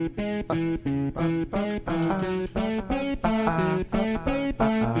Eighth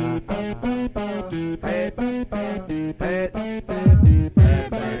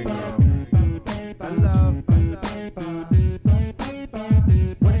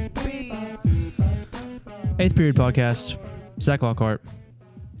Period Podcast. Zach Lockhart,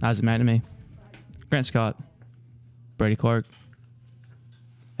 Isaac McNamee, Grant Scott, Brady Clark.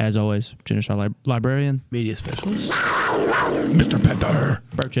 As always, Junior Star Librarian, Media Specialist, Mr. Petter.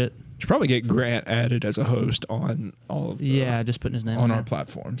 Burchett. Should probably get Grant added as a host on all of the... Yeah, just putting his name on on our there.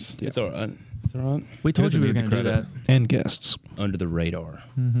 platforms. It's all right. It's all right. We told He you we were doesn't going need to the do that. credit. And guests. Under the radar.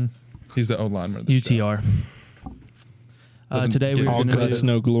 Mm-hmm. He's the O-lineman of the show. UTR. Doesn't Today do we're All going to guts, do...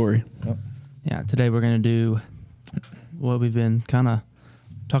 no glory. Yep. Yeah, today we're going to do what we've been kind of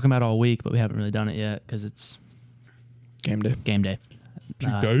talking about all week, but we haven't really done it yet because it's Game day. game day.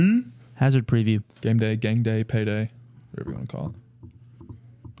 Day? Hazard preview. Game day, gang day, payday, whatever you want to call it.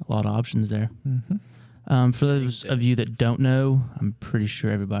 A lot of options there. Mm-hmm. For those of you that don't know, I'm pretty sure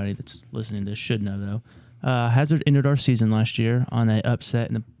everybody that's listening to this should know, though. Hazard ended our season last year on an upset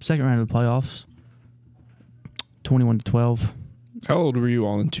in the second round of the playoffs, 21-12. How old were you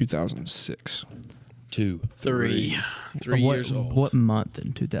all in 2006? 2, 3 What- years old. What month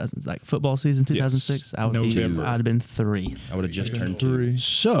in 2000? Like football season 2006? I would November. I'd have been 3. I would have just turned 2. 3.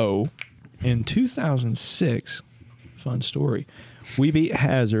 So, in 2006, fun story, we beat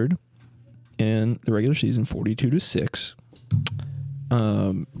Hazard in the regular season 42-6.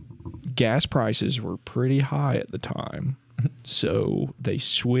 Gas prices were pretty high at the time, so they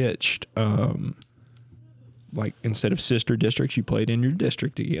switched. Like instead of sister districts, you played in your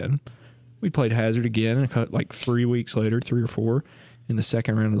district again. We played Hazard again, and cut like 3 weeks later, 3 or 4, in the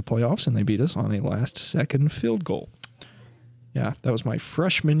second round of the playoffs, and they beat us on a last-second field goal. Yeah, that was my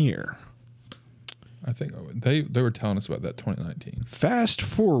freshman year. I think they were telling us about that 2019. Fast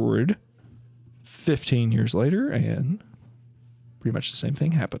forward 15 years later, and pretty much the same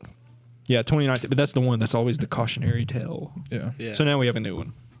thing happened. Yeah, 2019, but that's the one that's always the cautionary tale. Yeah. Yeah. So now we have a new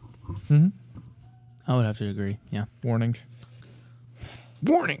one. Mm-hmm. I would have to agree, yeah. Warning.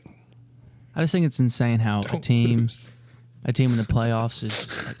 Warning! I just think it's insane how Don't a team lose. in the playoffs is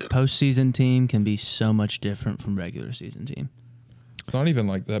like postseason team can be so much different from regular season team. It's not even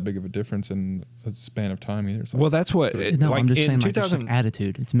like that big of a difference in the span of time either. It's like, Well, that's what... No, like I'm just in saying like, there's 2000 like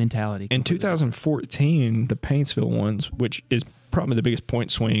attitude. It's mentality. In 2014, the Paintsville ones, which is probably the biggest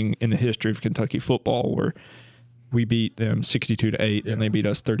point swing in the history of Kentucky football, where we beat them 62-8 Yeah. and they beat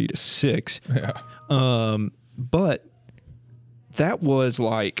us 30-6. yeah. But that was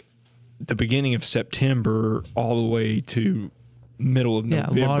like the beginning of September all the way to middle of yeah,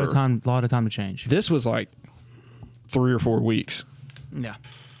 November. a lot of time to change. This was like 3 or 4 weeks. Yeah.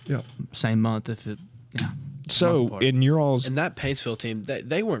 Yeah. Same month if it yeah. So Month apart. in your all's And that Paintsville team,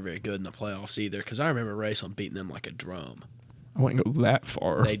 they weren't very good in the playoffs either, because I remember Rayson beating them like a drum. I wouldn't go that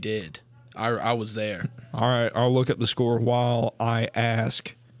far. They did. I was there. All right, I'll look up the score while I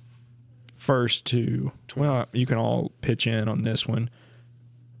ask first to, well, you can all pitch in on this one.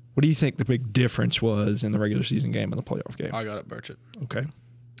 What do you think the big difference was in the regular season game and the playoff game? I got it, Burchett. Okay.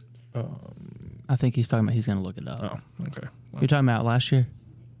 I think he's talking about he's gonna look it up. Oh, okay. Well, You're talking about last year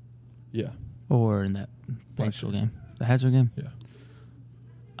Yeah. or in that Last Paintsville year. game? The Hazard game? Yeah.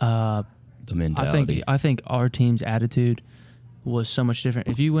 The mentality. I think our team's attitude was so much different.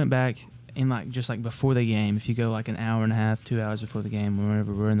 If you went back in like before the game, if you go like an hour and a half, 2 hours before the game,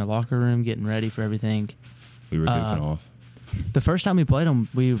 whenever we're in the locker room getting ready for everything, we were goofing off. the first time we played them,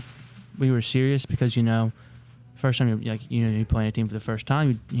 we were serious because first time you're playing a team for the first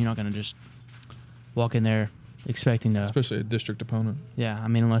time, you're not gonna just walk in there expecting to. Especially a district opponent. Yeah, I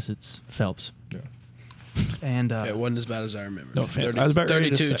mean unless it's Phelps. Yeah. And It wasn't as bad as I remember. No offense. I was about ready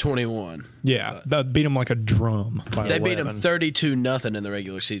to say- 32-21. yeah, that beat them like a drum. By They beat 11. them 32-0 in the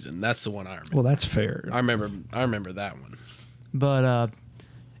regular season. That's the one I remember. Well, that's fair. I remember that one. But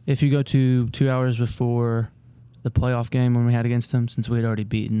if you go to 2 hours before the playoff game when we had against them, since we had already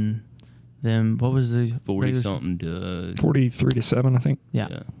beaten them, what was the 40-something to... 43-7, I think.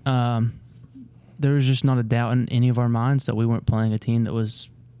 Yeah. There was just not a doubt in any of our minds that we weren't playing a team that was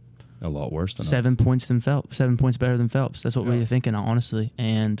A lot worse than 7 us. points than Phelps, 7 points better than Phelps. That's what we Yeah. were thinking, honestly.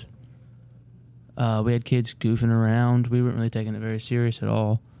 And we had kids goofing around. We weren't really taking it very serious at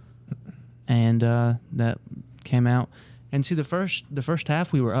all. And that came out. And see, the first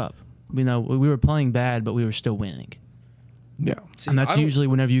half we were up. We were playing bad, but we were still winning. Yeah. And that's usually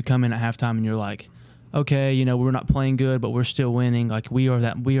whenever you come in at halftime and you're like, okay, we're not playing good, but we're still winning. Like we are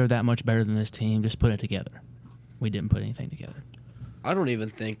that much better than this team. Just put it together. We didn't put anything together. I don't even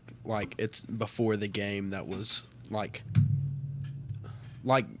think like it's before the game that was like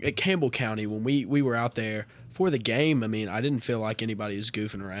like at Campbell County when we were out there for the game. I mean, I didn't feel like anybody was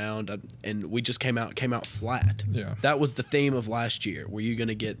goofing around, and we just came out flat. Yeah. That was the theme of last year. Were you going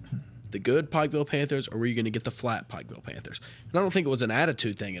to get the good Pikeville Panthers, or were you going to get the flat Pikeville Panthers? And I don't think it was an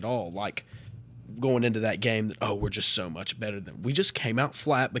attitude thing at all. Like going into that game that, we're just so much better than. We just came out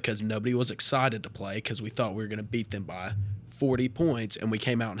flat because nobody was excited to play because we thought we were going to beat them by 40 points, and we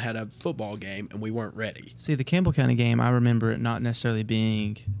came out and had a football game, and we weren't ready. See, the Campbell County game, I remember it not necessarily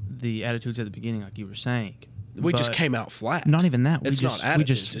being the attitudes at the beginning, like you were saying. We just But came out flat. Not even that. It's not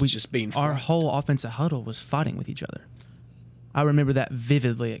attitudes. It's just being Our flat. whole offensive huddle was fighting with each other. I remember that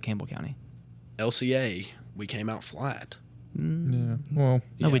vividly at Campbell County. LCA, we came out flat. Yeah. Well,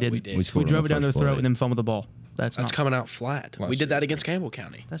 No, we Yeah, didn't. we did. We We scored drove on it the down their first throat play. and then fumbled the ball. That's That's not coming out flat. Last We did year. that against Campbell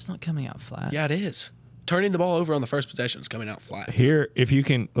County. That's not coming out flat. Yeah, it is. Turning the ball over on the first possession is coming out flat. Here, if you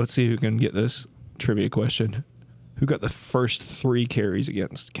can, let's see who can get this trivia question. Who got the first 3 carries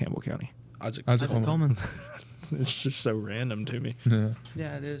against Campbell County? Isaac Isaac Isaac Coleman. Coleman. It's just so random to me. Yeah.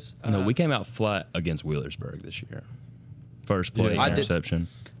 Yeah, it is. No, we came out flat against Wheelersburg this year. First play, Yeah. I did- interception.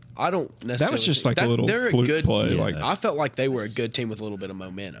 I don't necessarily. just think- like a little they're fluke good play, Yeah. like- I felt like they were a good team with a little bit of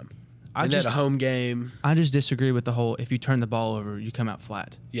momentum. I And just, at a home game, I just disagree with the whole if you turn the ball over, you come out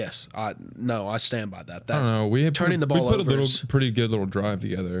flat. yes, I stand by that. I don't know. We had turning the we ball put a over little is- pretty good little drive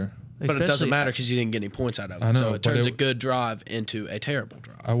together. but it doesn't Especially- matter because you didn't get any points out of it. I know, so but it turns it- a good drive into a terrible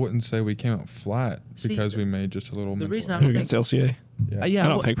drive. I wouldn't say we came out flat See, because we made just a little. the mental reason I error. don't Against LCA? Yeah. Yeah, I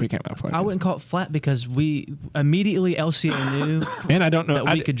don't wou- think we came out flat. I wouldn't call it flat because we immediately LCA knew And I don't know.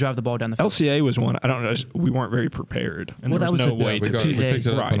 that we could drive the ball down the field. LCA was one. I don't know. We weren't very prepared, and Well, there that was was no a- way we to got two we do picked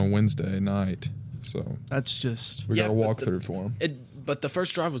it up right. on a Wednesday night, so That's just we Yeah, got a but walkthrough for him. But the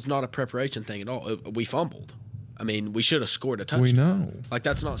first drive was not a preparation thing at all. We fumbled. I mean, we should have scored a touchdown. We know. Like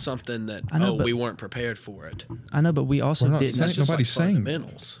that's not something that I know, but- we weren't prepared for it. I know, but we also We're not didn't. saying- That's just like Nobody's saying that.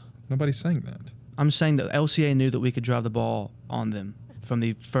 fundamentals. Nobody's saying that. I'm saying that LCA knew that we could drive the ball on them from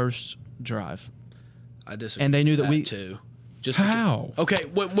the first drive. I disagree. And they knew with that we- too. Just How? Okay,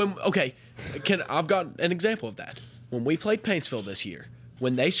 I've got an example of that. When we played Paintsville this year,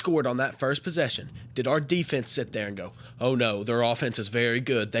 when they scored on that first possession, did our defense sit there and go, "Oh no, their offense is very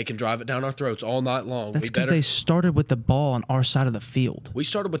good. They can drive it down our throats all night long. That's We because better." they started with the ball on our side of the field. We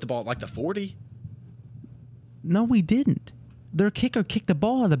started with the ball at like the 40. No, we didn't. Their kicker kicked the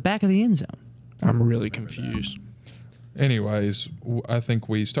ball in the back of the end zone. I'm really confused. Anyways, I think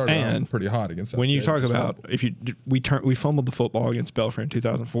we started out And pretty hot against. When you LCA, talk just about fumbled. we fumbled the football against Belfry in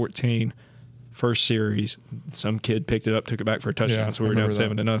 2014, first series, some kid picked it up, took it back for a touchdown, Yeah, so we I were down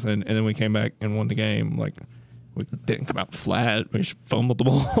remember that. 7-0, and then we came back and won the game. Like we didn't come out flat; we just fumbled the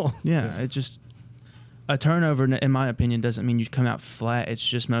ball. Yeah, it just a turnover, in my opinion, doesn't mean you come out flat. It's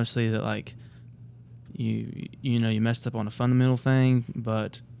just mostly that like you messed up on a fundamental thing,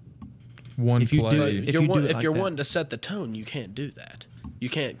 but one if you do play. it- If you do it if like you're that. wanting to set the tone, you can't do that. You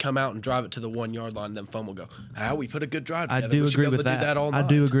can't come out and drive it to the 1 yard line, then fumble. Go, we put a good drive I together. do we should agree be able with to do that all I night.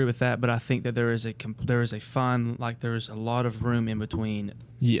 do agree with that, but I think that there is a fine, like there's a lot of room in between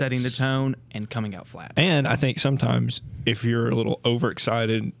Yes. setting the tone and coming out flat. And I think sometimes if you're a little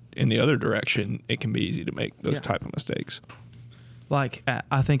overexcited in the other direction, it can be easy to make those Yeah. type of mistakes. Like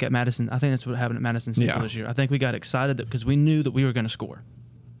I think at Madison, I think that's what happened at Madison Central Yeah. this year. I think we got excited because we knew that we were going to score.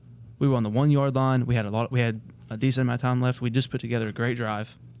 We were on the 1 yard line. We had a decent amount of time left. We just put together a great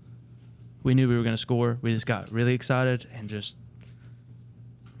drive. We knew we were going to score. We just got really excited and just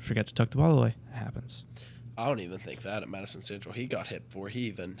forgot to tuck the ball away. It happens. I don't even think that at Madison Central. He got hit before he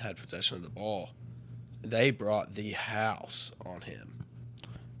even had possession of the ball. They brought the house on him.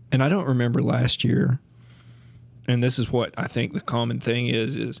 And I don't remember last year, and this is what I think the common thing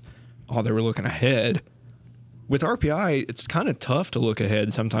is they were looking ahead. With RPI, it's kind of tough to look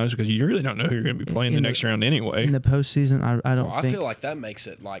ahead sometimes because you really don't know who you're going to be playing the In the- next round anyway. In the postseason, I don't Well, I think. feel like that makes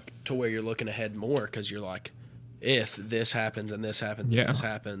it like to where you're looking ahead more because you're like, if this happens and this happens Yeah. and this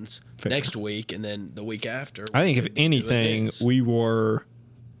happens Fair. next week and then the week after. I think we if could do anything, this.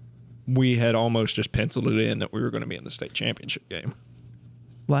 we had almost just penciled it in that we were going to be in the state championship game.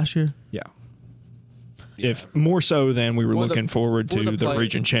 last year. Yeah. Yeah. If more so than we were Before the- looking forward before to the play-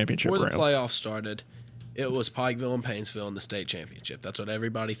 region championship Before the round. playoffs started, it was Pikeville and Painesville in the state championship. That's what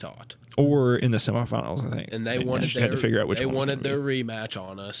everybody thought. Or in the semifinals, I think. And they You wanted just had to figure out which they one was wanted gonna their be. rematch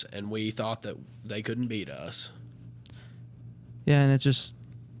on us, and we thought that they couldn't beat us. Yeah, and it just,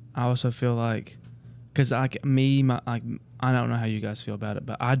 I also feel like, because I don't know how you guys feel about it,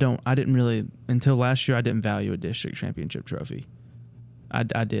 but I didn't really, until last year, I didn't value a district championship trophy.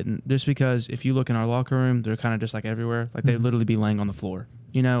 I didn't. Just because if you look in our locker room, they're kind of just like everywhere. Like they'd literally be laying on the floor.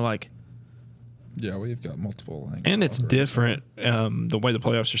 You know, like Yeah, we've got multiple. And it's different the way the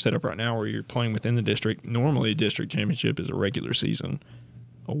playoffs are set up right now, where you're playing within the district. Normally, a district championship is a regular season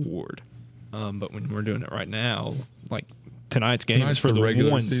award, but when we're doing it right now, like tonight's game is for the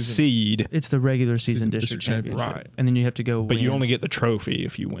regular one season. seed, It's the regular season district district championship, championship. right? And then you have to go. but you win only get the trophy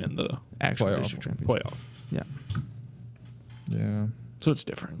if you win the actual playoff. district championship. playoff. Yeah. Yeah, So it's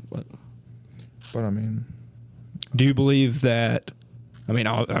different. But but I mean, do you believe that? I mean,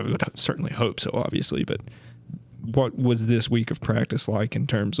 I would certainly hope so, obviously. But what was this week of practice like in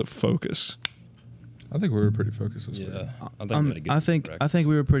terms of focus? I think we were pretty focused this week. Yeah, I think we had a good I think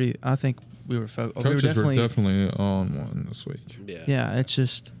we were pretty. I think we were. We were Coaches definitely. were definitely on one this week. Yeah. Yeah, it's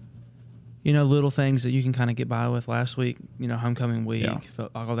just, little things that you can kind of get by with last week. Homecoming week, Yeah.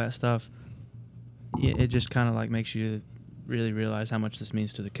 all that stuff. Yeah, it just kind of like makes you really realize how much this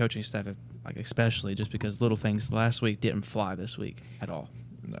means to the coaching staff, like especially just because little things last week didn't fly this week at all.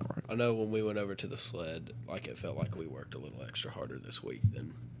 No, I know when we went over to the sled, like it felt like we worked a little extra harder this week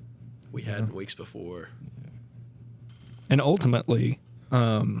than we had in weeks before. And ultimately,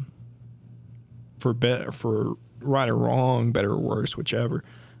 for right or wrong, better or worse, whichever,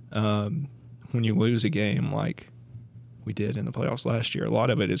 when you lose a game like we did in the playoffs last year, a lot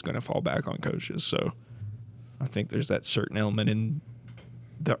of it is going to fall back on coaches. So I think there's that certain element in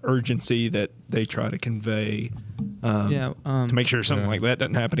the urgency that they try to convey to make sure something like that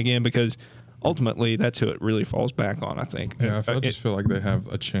doesn't happen again, because ultimately that's who it really falls back on, I think. Yeah, I just feel like they have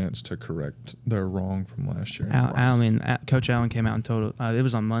a chance to correct their wrong from last year. Coach Allen came out and told it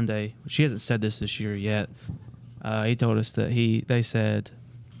was on Monday. She hasn't said this year yet. He told us that they said,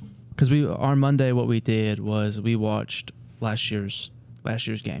 because our Monday what we did was we watched last year's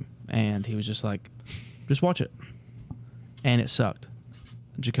game, and he was just like, just watch it, and it sucked.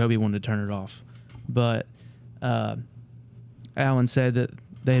 Jacoby wanted to turn it off, but Allen said that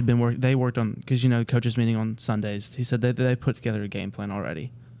they had been they worked on, because coaches meeting on Sundays. He said they put together a game plan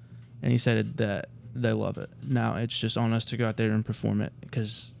already, and he said that they love it. Now it's just on us to go out there and perform it,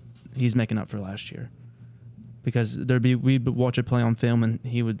 because he's making up for last year. Because we'd watch a play on film and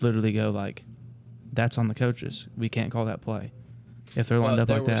he would literally go like, "That's on the coaches. We can't call that play if they're lined up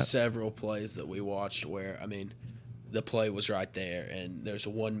like There were that." several plays that we watched where the play was right there, and there's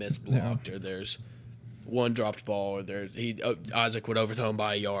one missed blocked, or there's one dropped ball, or Isaac would overthrow him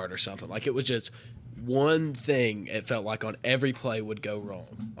by a yard or something. Like, it was just one thing. It felt like on every play would go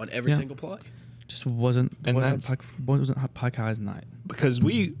wrong on every single play. Just wasn't Pike High's night. Because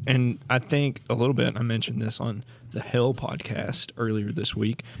and I think a little bit, I mentioned this on the Hell podcast earlier this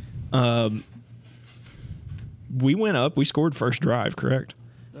week. We went up, we scored first drive, correct?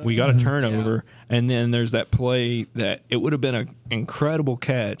 We got a turnover, and then there's that play that it would have been an incredible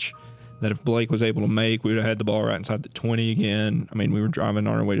catch that if Blake was able to make, we would have had the ball right inside the 20 again. I mean, we were driving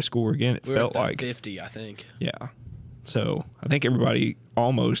on our way to score again. It We felt were at like 50, I think. Yeah. So I think everybody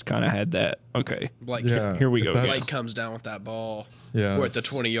almost kind of had that. Okay, Blake, Yeah, here we if go. that's- Blake comes down with that ball. Yeah, We're at the it's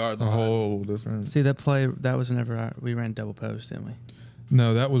 20-yard a line. whole different. See, that play, that was whenever we ran double post, didn't we?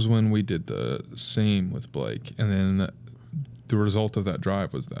 No, that was when we did the seam with Blake, and then the result of that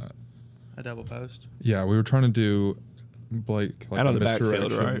drive was that. A double post? Yeah, we were trying to do Blake like Out of a the backfield,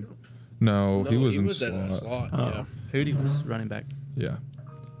 misdirection. right? No, he was in at a slot. slot. Oh. Yeah. Hootie was running back. Yeah,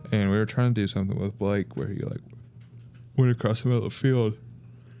 and we were trying to do something with Blake where he like went across the middle of the field.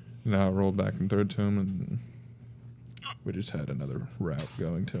 Now it rolled back and third to him, and we just had another route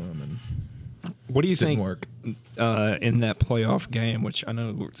going to him, and What do you didn't think work. in that playoff game, which I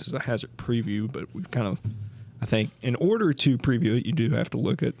know this is a hazard preview, but we've kind of, I think, in order to preview it, you do have to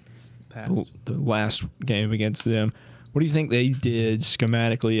look at Pass. the last game against them. What do you think they did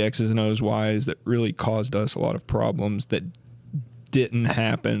schematically, X's and O's wise, that really caused us a lot of problems that didn't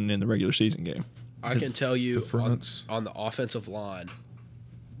happen in the regular season game? I can tell you the fronts. on the offensive line,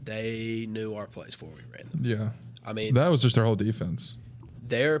 they knew our plays before we ran them. Yeah, I mean, that was just their whole defense.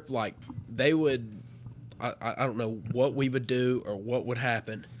 they're like, they would, I don't know what we would do or what would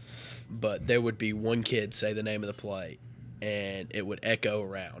happen, but there would be one kid say the name of the play, and it would echo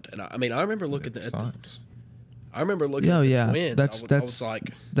around. And I mean, I remember looking at the Signs. Twins. I was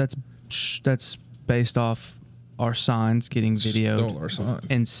like, That's based off our signs getting videoed Stole our signs.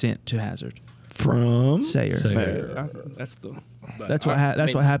 and sent to Hazard. From Sayer. That's the but That's what I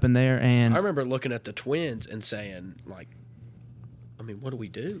mean, what happened there, and I remember looking at the Twins and saying, like, I mean, what do we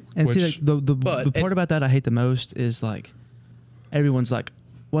do? see, like, Which- the but- part about that I hate the most is like everyone's like,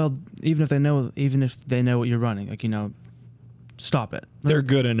 well, even if they know what you're running, like, stop it. they're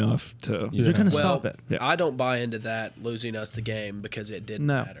good enough to. You're gonna Well, stop it. Yeah. I don't buy into that losing us the game because it didn't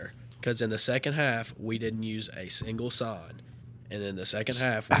No. matter. Because in the second half, we didn't use a single sign, And in the second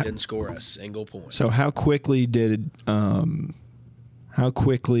half, we didn't score a single point. So how quickly did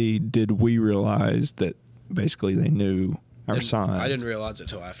we realize that basically they knew our signs? I didn't realize it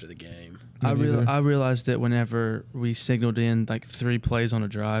till after the game. I neither. realized that whenever we signaled in like 3 plays on a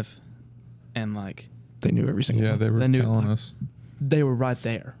drive, and like They knew every single Yeah, one. they were They knew, telling like, us. they were right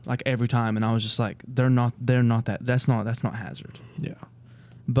there, like every time, and I was just like, that's not Hazard. Yeah.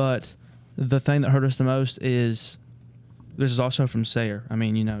 But the thing that hurt us the most is this is also from Sayer. I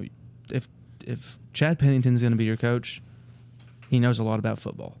mean, if Chad Pennington's going to be your coach, he knows a lot about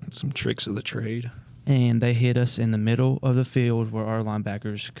football. Some tricks of the trade. And they hit us in the middle of the field where our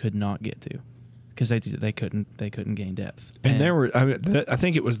linebackers could not get to because they couldn't gain depth. And there were, I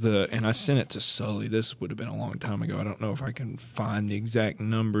think it was and I sent it to Sully. This would have been a long time ago. I don't know if I can find the exact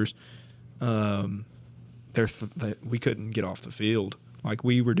numbers. We couldn't get off the field. Like,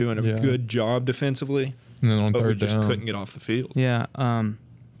 we were doing a Yeah. good job defensively, And then on but we third just down, couldn't get off the field. Yeah.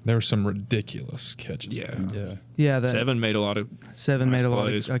 there were some ridiculous catches. Yeah. there. Yeah. Yeah. Seven made a lot of Seven nice made a lot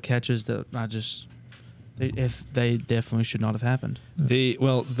plays. of catches that they definitely should not have happened.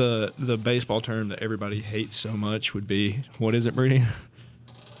 the baseball term that everybody hates so much would be, what is it, Brady?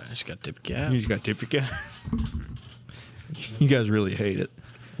 I just got tip cap. You just got tip your cap. You guys really hate it.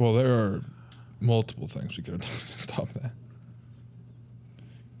 Well, there are multiple things we could have done to stop that.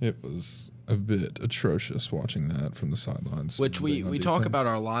 It was a bit atrocious watching that from the sidelines. Which and we being on talk defense. about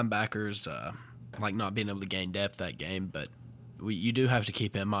our linebackers like not being able to gain depth that game, but you do have to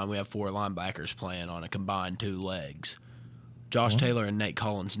keep in mind we have 4 linebackers playing on a combined 2 legs. Josh Taylor and Nate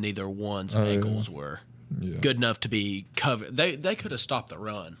Collins, neither one's Oh, yeah. ankles were Yeah. good enough to be covered. They could have stopped the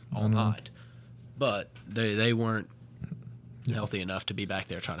run all night, but they weren't healthy enough to be back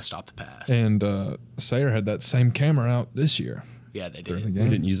there trying to stop the pass. And Sayer had that same camera out this year Yeah, they during the did. game. We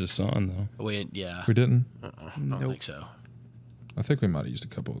didn't use a son though. We didn't. I don't Nope. think so. I think we might have used a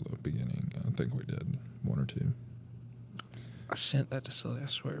couple at the beginning. I think we did 1 or 2. I sent that to Sully, I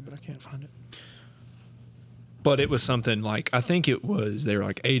swear, but I can't find it. But it was something like, I think they were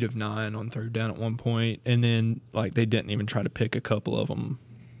like 8 of 9 on third down at one point, and then like they didn't even try to pick a couple of them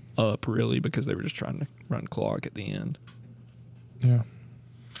up really because they were just trying to run clock at the end. Yeah.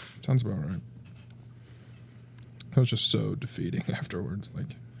 Sounds about right. It was just so defeating afterwards.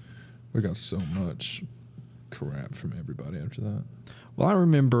 Like, we got so much crap from everybody after that. Well, I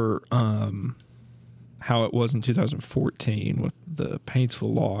remember how it was in 2014 with the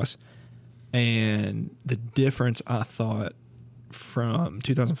Paintsville loss, and the difference I thought from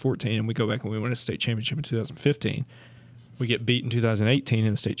 2014, and we go back and we win a state championship in 2015. We get beat in 2018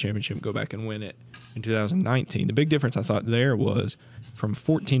 in the state championship, go back and win it in 2019. The big difference I thought there was from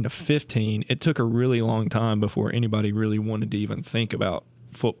 14 to 15, it took a really long time before anybody really wanted to even think about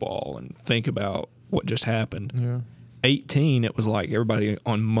football and think about what just happened. Yeah. 18, it was like everybody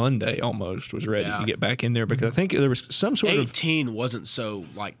on Monday almost was ready Yeah. to get back in there because I think there was some sort of 18 wasn't so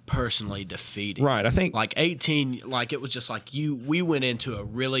like personally defeating. right. I think Like 18, like it was just like we went into a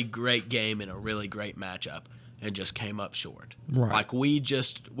really great game and a really great matchup and just came up short. Right. Like we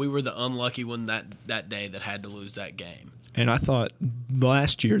were the unlucky one that day that had to lose that game. and I thought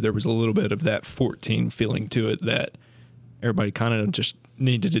last year there was a little bit of that 14 feeling to it that everybody kind of just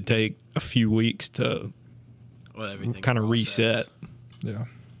needed to take a few weeks to Well, everything kind of process. reset. Yeah.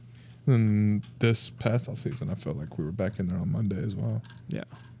 And this past off season, I felt like we were back in there on Monday as well. Yeah.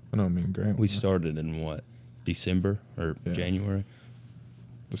 I know me and Grant We were started in what? December or Yeah. January?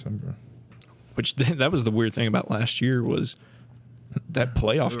 December. Which that was the weird thing about last year was that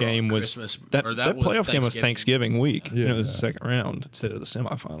playoff We were on game was Christmas- that or that was playoff game was Thanksgiving week. Yeah. It was the second round instead of the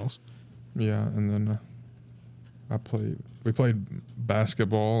semifinals. Yeah, and then we played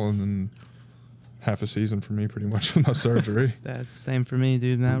basketball, and then half a season for me pretty much with my surgery. That's same for me,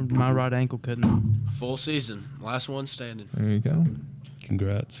 dude. My right ankle couldn't. Full season, last one standing. There you go.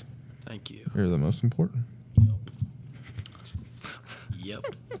 Congrats. Thank you. You're the most important. Yep.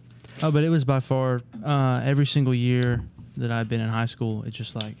 Oh, but it was by far every single year that I've been in high school. It's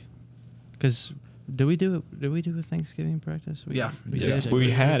just like, because did we do a Thanksgiving practice? Yeah. Yeah. did.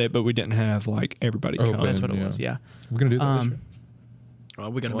 We had it, but we didn't have like everybody Oh, come. That's Ben, what it yeah. was. Yeah. We're gonna do that this year.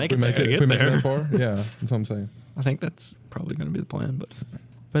 Well, we're gonna Well, make We it make there. it. Get We make it there. that far. Yeah, that's what I'm saying. I think that's probably going to be the plan, but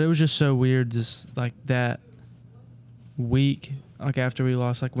But it was just so weird, just like that week, like after we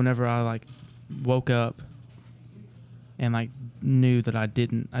lost, like whenever I like woke up and like knew that I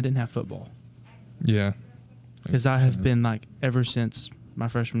didn't have football, Yeah. because I have Yeah. been like ever since my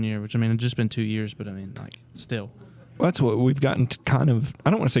freshman year, which I mean it's just been 2 years, but I mean like still. well, that's what we've gotten to kind of, I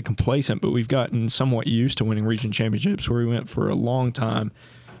don't want to say complacent, but we've gotten somewhat used to winning region championships where we went for a long time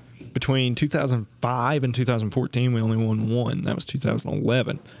between 2005 and 2014, we only won one. That was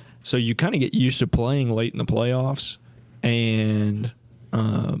 2011. So you kind of get used to playing late in the playoffs, and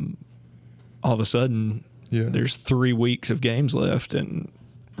all of a sudden, Yeah. there's 3 weeks of games left, and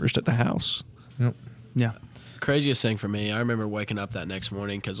we're just at the house. Yep. Yeah. Craziest thing for me, I remember waking up that next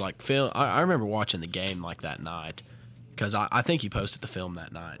morning because, like, Phil, I remember watching the game, like, that night because I think you posted the film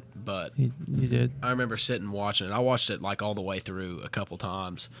that night. But You did. I remember sitting and watching it. I watched it, like, all the way through a couple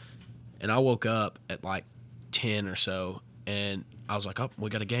times. And I woke up at, like, 10 or so, and I was like, oh, we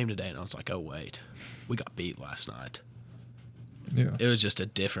got a game today. And I was like, oh, wait, we got beat last night. Yeah. It was just a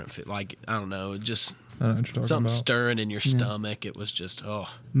different, like, I don't know, just I know what you're talking something about. stirring in your Yeah. stomach. It was just, oh.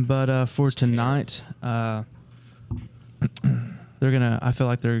 But for It's terrible. tonight, they're gonna. I feel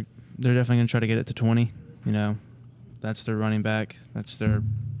like they're definitely gonna try to get it to 20. You know, that's their running back. That's their.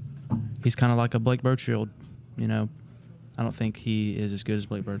 He's kind of like a Blake Burchill. You know, I don't think he is as good as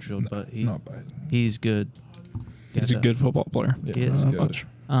Blake Burchill, but Not bad. he's good. He's a good football player. Yeah, He is. he's Not good. much.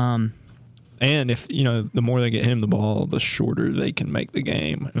 Um, And if the more they get him the ball, the shorter they can make the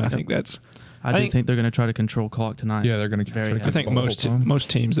game. And I think that's. I do think they're gonna try to control clock tonight. Yeah, they're going to Very try to heavy. I think the whole most time. most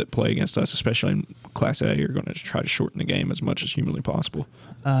teams that play against us, especially in Class A, are going to try to shorten the game as much as humanly possible.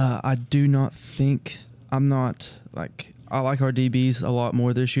 I do not think I'm not like I like our DBs a lot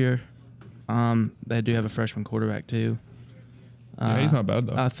more this year. They do have a freshman quarterback too. Yeah, he's not bad,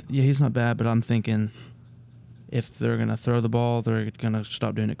 though. Yeah, he's not bad, but I'm thinking if they're gonna throw the ball, they're gonna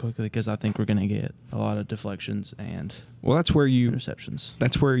stop doing it quickly because I think we're gonna get a lot of deflections and Well, that's where you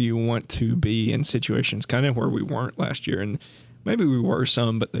want to be in situations, kind of where we weren't last year, and maybe we were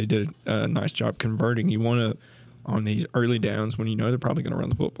some, but they did a nice job converting. You want to on these early downs when you know they're probably going to run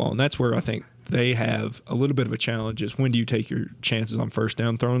the football, and that's where I think they have a little bit of a challenge. Is when do you take your chances on first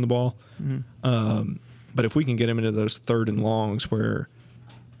down throwing the ball? Mhm. But if we can get them into those third and longs where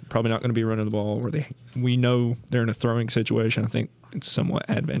probably not going to be running the ball, where we know they're in a throwing situation, I think it's somewhat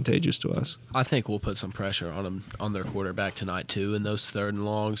advantageous to us. I think we'll put some pressure on them, on their quarterback tonight too. In those third and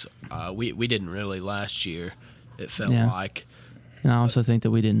longs, we didn't really last year. It felt Yeah. like. And I also think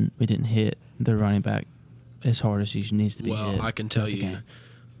that we didn't hit the running back as hard as he needs to be hit. Well, I can tell throughout the you, game.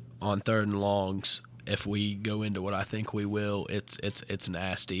 on third and longs, if we go into what I think we will, it's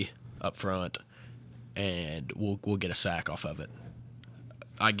nasty up front, and we'll get a sack off of it.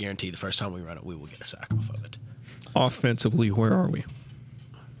 I guarantee the first time we run it, we will get a sack off of it. Offensively, where are we?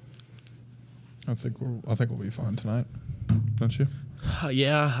 I think we'll be fine tonight. Don't you?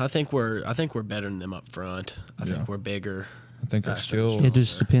 Yeah, I think we're better than them up front. I Yeah. think we're bigger. I think our Faster. skill. It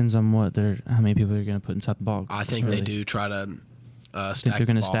just depends on how many people are going to put inside the box. I think really. they do try to I stack think they're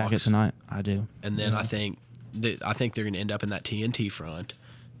going to stack it tonight. I do. And then I think they're going to end up in that TNT front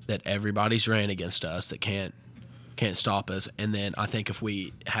that everybody's ran against us that can't stop us. And then I think if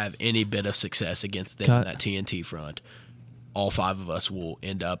we have any bit of success against them in that TNT front, all 5 of us will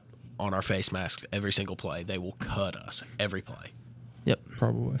end up on our face masks every single play. They will cut us every play. Yep.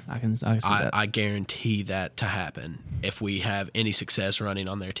 Probably. I can see that. I guarantee that to happen if we have any success running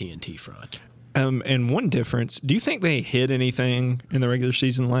on their TNT front. And one difference, do you think they hit anything in the regular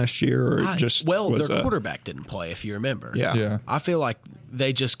season last year, or was their quarterback didn't play, if you remember. Yeah. Yeah. I feel like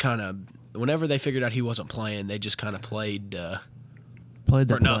they just kind of, whenever they figured out he wasn't playing, they just kind of played. Played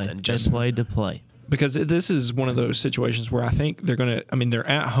to for play. nothing, They just- played to play. Because this is one of those situations where I think they're going to, they're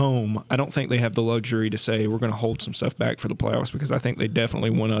at home. I don't think they have the luxury to say we're going to hold some stuff back for the playoffs, because I think they definitely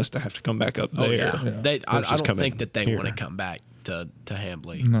want us to have to come back up there. Oh yeah, Yeah. I Versus don't coming think that they here. want to come back to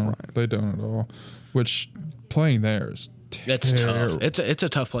Hambly. No, Right. they don't at all. Which playing there is It's terrible. tough. It's a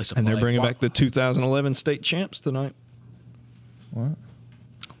tough place to And play. they're bringing Why- back the 2011 state champs tonight. What?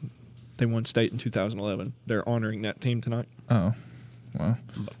 They won state in 2011. They're honoring that team tonight. Oh, well,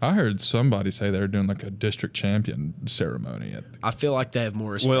 I heard somebody say they were doing like a district champion ceremony at. I feel like they have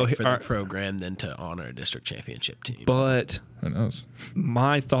more respect Well, for the our- program than to honor a district championship team. But Who knows?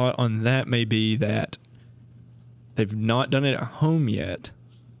 my thought on that may be that they've not done it at home yet,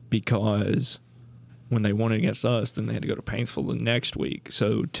 because when they won it against us, then they had to go to Paintsville the next week.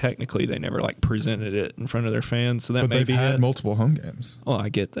 So technically, they never presented it in front of their fans. So that But may they've be had it. multiple home games. Oh, I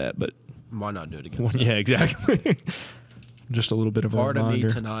get that, but Why not do it against them? yeah, exactly. Just a little bit of a Part of me reminder.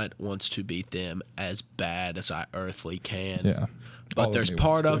 tonight wants to beat them as bad as I earthly can. Yeah. All But of there's me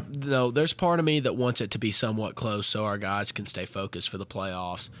part wants of there's part of me that wants it to be somewhat close so our guys can stay focused for the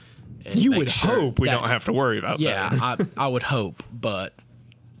playoffs. And You make would sure hope we that- don't have to worry about that. Yeah, I would hope, but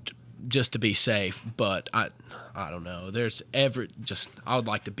just to be safe. But I don't know. I would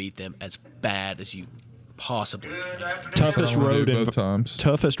like to beat them as bad as you possibly can. toughest I wanna road do in, both times.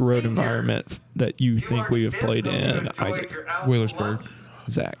 toughest road environment that you think we have played in, Isaac. Wheelersburg.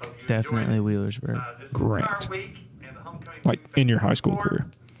 Zach? Definitely Wheelersburg. Grant. Like in your high school career?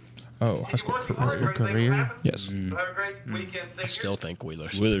 Oh, high school High school career. career. Yes. I still think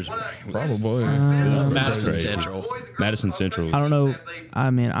Wheelers. Wheelers. Probably. Madison Great. Central. Madison Central. I don't know. I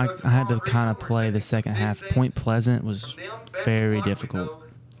mean, I had to kind of play the second half. Point Pleasant was very difficult.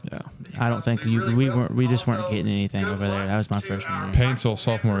 Yeah. I don't think we just weren't getting anything over there. That was my freshman year. Painesville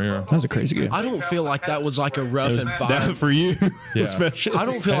sophomore year. That was a crazy game. I don't feel like that was like a rough environment. for you, Yeah. especially. I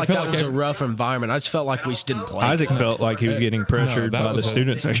don't feel I like feel that like was a every- rough environment. I just felt like we just didn't play. Isaac felt like he was getting pressured No, that by the was a-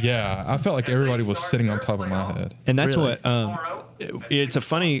 student section. Yeah, I felt like everybody was sitting on top of my head. And that's Really? what it's a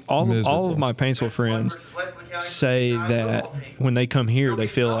funny all Miserable. of my Painesville friends say that when they come here they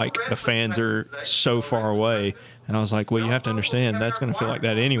feel like the fans are so far away, and I was like, well, you have to understand that's going to feel like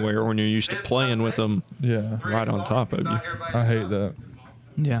that anywhere when you're used to playing with them Yeah, right on top of you. I hate that.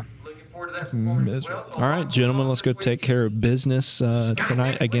 Yeah. Miserable. All right, gentlemen, let's go take care of business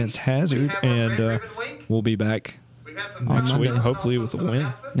tonight against Hazard, and we'll be back next week, Monday. hopefully with a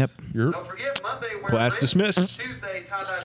win. Yep. You're Class dismissed.